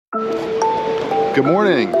Good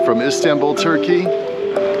morning from Istanbul, Turkey.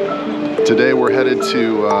 Today we're headed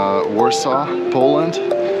to Warsaw, Poland.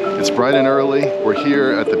 It's bright and early. We're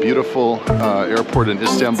here at the beautiful airport in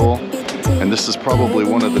Istanbul, and this is probably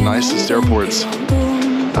one of the nicest airports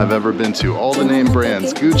I've ever been to. All the name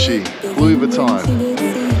brands, Gucci, Louis Vuitton,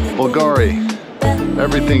 Bulgari,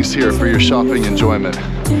 everything's here for your shopping enjoyment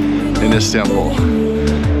in Istanbul.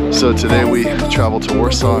 So today we travel to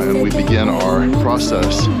Warsaw and we begin our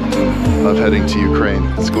process of heading to Ukraine.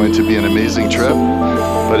 It's going to be an amazing trip,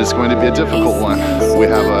 but it's going to be a difficult one. We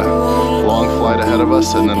have a long flight ahead of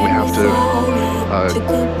us, and then we have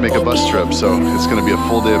to make a bus trip. So it's going to be a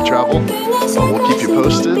full day of travel. We'll keep you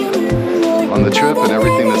posted on the trip and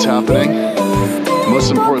everything that's happening.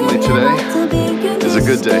 Most importantly today is a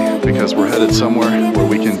good day because we're headed somewhere where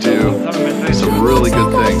we can do some really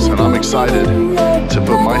good things, and I'm excited to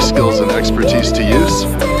put my skills and expertise to use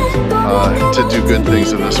to do good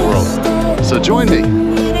things in this world. So join me,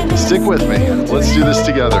 stick with me, let's do this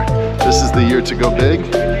together. This is the year to go big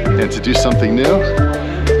and to do something new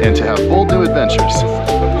and to have bold new adventures.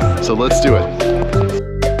 So let's do it.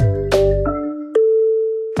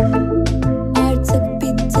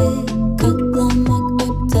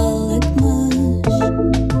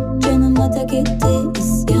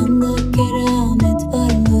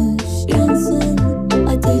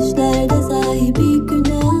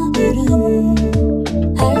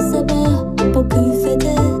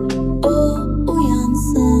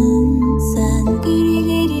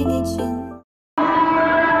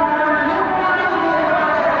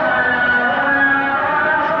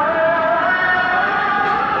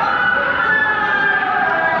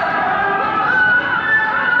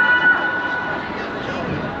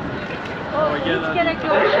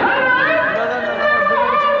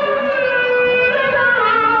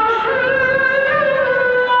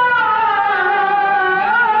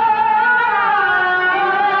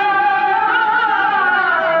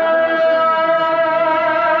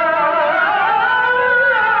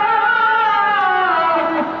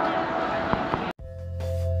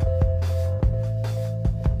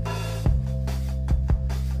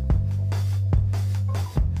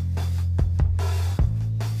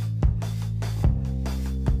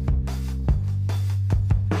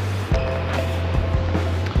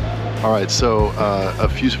 All right, so a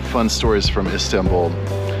few fun stories from Istanbul.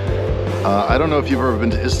 I don't know if you've ever been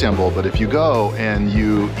to Istanbul, but if you go and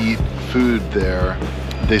you eat food there,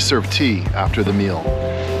 they serve tea after the meal.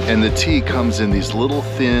 And the tea comes in these little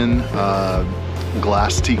thin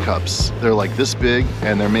glass teacups. They're like this big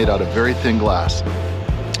and they're made out of very thin glass.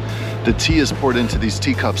 The tea is poured into these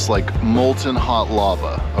teacups like molten hot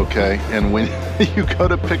lava, okay? And when you go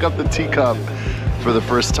to pick up the teacup for the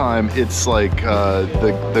first time, it's like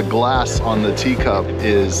the glass on the teacup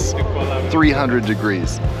is 300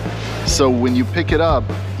 degrees. So when you pick it up,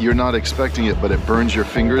 you're not expecting it, but it burns your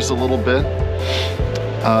fingers a little bit.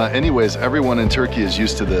 Anyways, everyone in Turkey is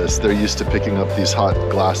used to this. They're used to picking up these hot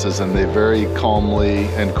glasses, and they very calmly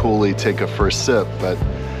and coolly take a first sip, but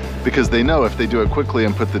because they know if they do it quickly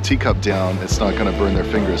and put the teacup down, it's not going to burn their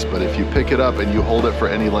fingers. But if you pick it up and you hold it for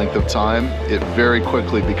any length of time, it very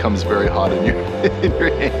quickly becomes very hot in your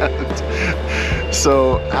hand.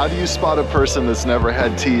 So how do you spot a person that's never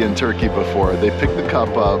had tea in Turkey before? They pick the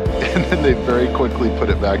cup up and then they very quickly put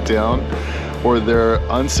it back down, or they're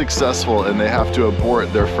unsuccessful and they have to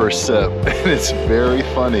abort their first sip. And it's very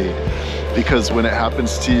funny, because when it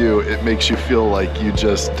happens to you, it makes you feel like you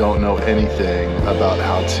just don't know anything about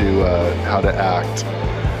how to act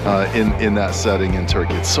in that setting in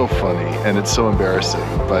Turkey. It's so funny and it's so embarrassing.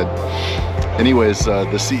 But anyways,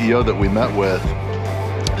 the CEO that we met with,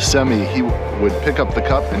 Semi, he would pick up the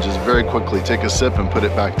cup and just very quickly take a sip and put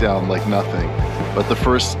it back down like nothing. But the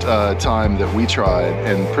first time that we tried,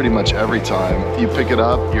 and pretty much every time, you pick it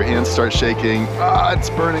up, your hands start shaking, it's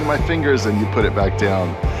burning my fingers, and you put it back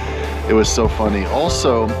down. It was so funny.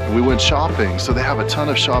 Also, we went shopping. So they have a ton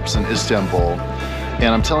of shops in Istanbul. And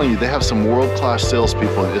I'm telling you, they have some world-class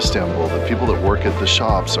salespeople in Istanbul. The people that work at the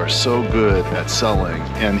shops are so good at selling.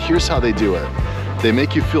 And here's how they do it. They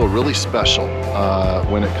make you feel really special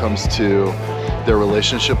when it comes to their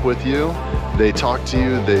relationship with you. They talk to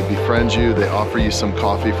you, they befriend you, they offer you some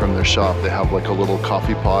coffee from their shop. They have like a little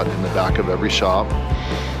coffee pot in the back of every shop.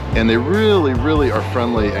 And they really, really are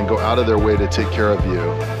friendly and go out of their way to take care of you.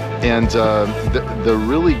 And the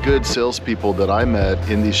really good salespeople that I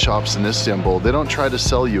met in these shops in Istanbul, they don't try to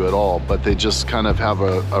sell you at all, but they just kind of have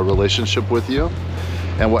a relationship with you.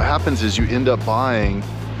 And what happens is you end up buying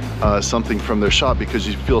something from their shop because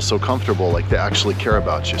you feel so comfortable, like they actually care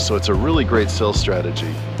about you. So it's a really great sales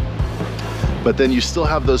strategy. But then you still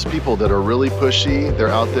have those people that are really pushy. They're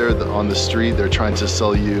out there on the street, they're trying to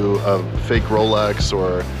sell you a fake Rolex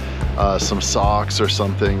or some socks or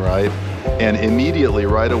something, right? And immediately,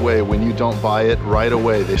 right away, when you don't buy it, right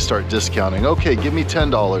away, they start discounting. Okay, give me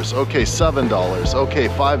 $10, okay, $7, okay,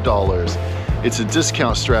 $5. It's a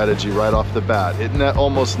discount strategy right off the bat. It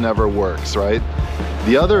almost never works, right?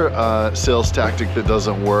 The other sales tactic that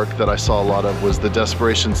doesn't work that I saw a lot of was the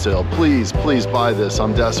desperation sale. Please, please buy this.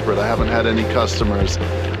 I'm desperate. I haven't had any customers.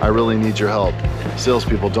 I really need your help.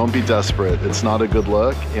 Salespeople, don't be desperate. It's not a good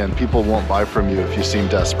look, and people won't buy from you if you seem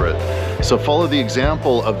desperate. So follow the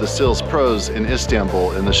example of the sales pros in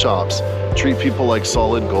Istanbul in the shops. Treat people like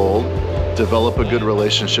solid gold. Develop a good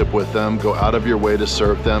relationship with them. Go out of your way to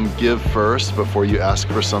serve them. Give first before you ask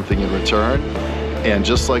for something in return. And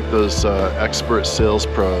just like those expert sales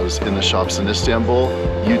pros in the shops in Istanbul,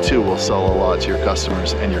 you too will sell a lot to your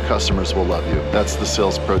customers, and your customers will love you. That's the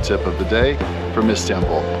sales pro tip of the day from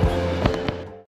Istanbul.